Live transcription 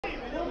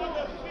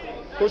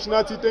Coach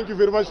Nathi, thank you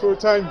very much for your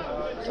time.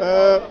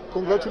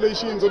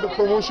 Congratulations on the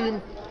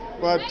promotion,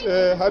 but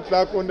hard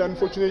luck on the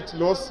unfortunate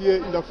loss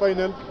here in the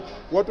final.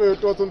 What were your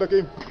thoughts on the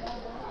game?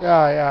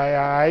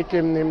 I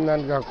came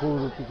nimnandi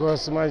kakhulu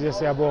because manje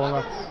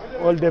siyabonga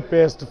all the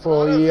best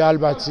for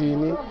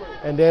Alberton,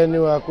 and then we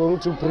are going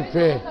to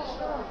prepare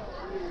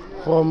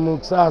from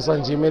kusasa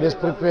nje mele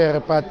prepare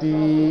but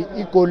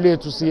i-goal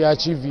lethu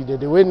siya-achievile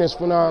the way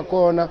nesifuna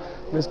khona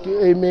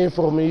aim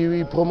from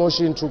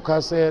i-promotion to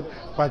cassette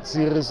but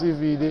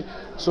si-receivile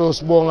so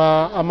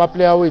sibonga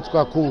ama-player wethu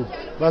kakhulu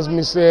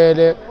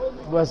basimisele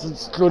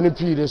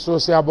basihloniphile so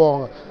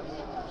siyabonga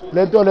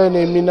lento le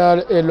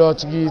nemina a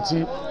lot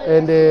kithi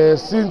and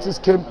since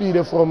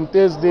sikhempile from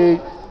Thursday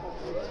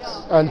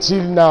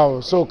until now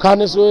so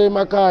khane so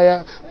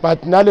emakhaya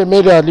but nale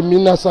medal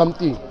mina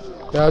something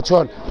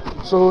yachona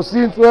so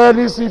since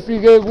we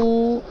sifike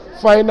ku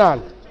final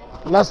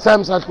last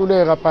time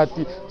sahluleka but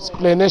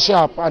plan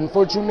sharp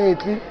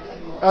unfortunately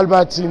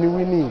Alberton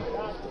winning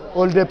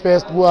all the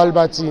best ku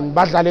Alberton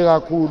badlale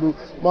kakhulu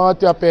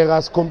mawuthi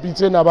uyabheka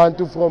sicompete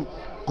nabantu from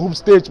group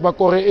stage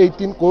bakore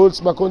 18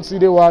 goals ba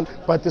consider 1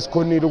 but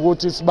sikhonile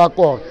ukuthi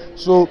sibakore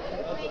so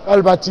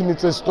Alberton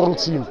it's a strong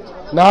team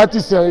nathi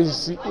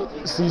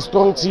si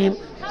strong team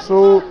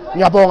so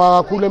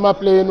ngiyabonga kakhulu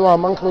emaplayeni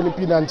wami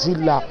angihloniphile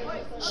until la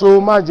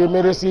so manje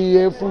mele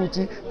siye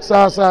futhi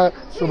kusasa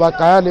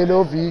sobagaya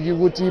lelo viki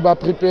ukuthi ba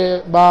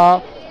prepare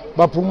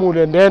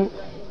baphumule and then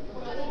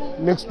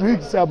next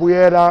week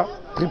siyabuyela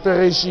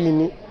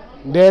preparation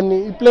then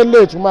iplan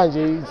lethu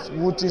manje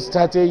ukuthi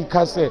sithathe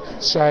icassette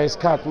sishaya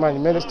isikhathi manje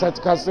mele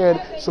sithathe icassette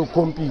so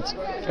compete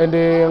and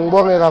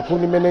ngibonge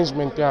kakhulu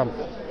management yami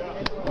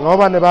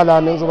ngoba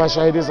nebalana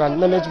ngizobashayela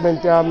izandla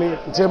management yami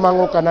ngithe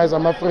mangi-organize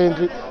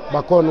ama-friendly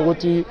bakhona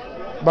ukuthi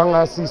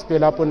banga-assiste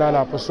lapho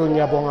nalapho so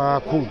ngiyabonga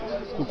kakhulu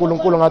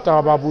uNkulunkulu ngathi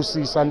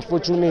angababusisa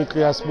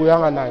unfortunately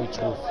asibuyanga nayo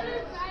itrophy.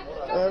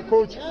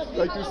 Coach,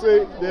 like you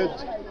say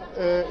that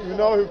you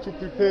now have to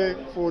prepare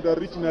for the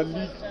regional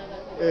league.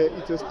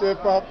 It's a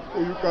step up for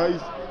you guys.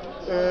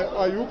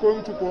 Are you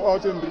going to go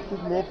out and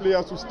recruit more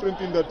players to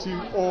strengthen the team,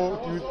 or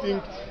do you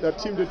think the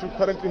team that you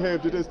currently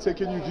have that has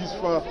taken you this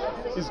far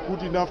is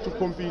good enough to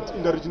compete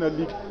in the regional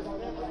league?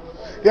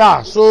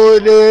 Yeah, so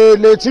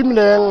the team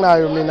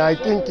I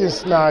think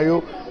is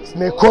now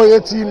core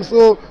team,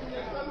 so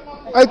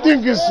I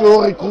think it's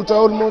so recruiter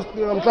almost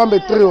 3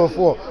 or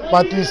 4,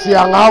 but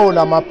siyangawo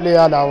lama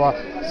player lawa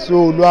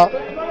so lwa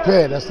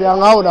phela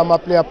siyangawo lama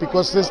player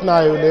because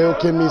sesinayo leyo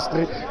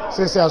chemistry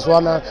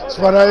sesiyazwana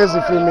sifana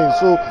ezifemini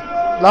so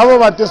labo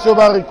bantu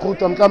soba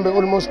recruiter mhlambe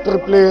almost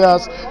 3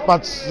 players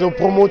but so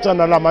promoter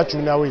nalama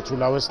junior wethu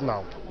lawo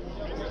esinawo.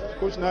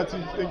 Coach Nathi,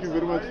 thank you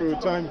very much for your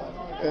time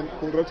and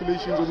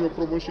congratulations on your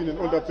promotion and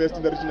all the best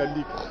in the regional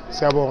league.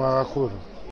 Siyabonga kakhulu.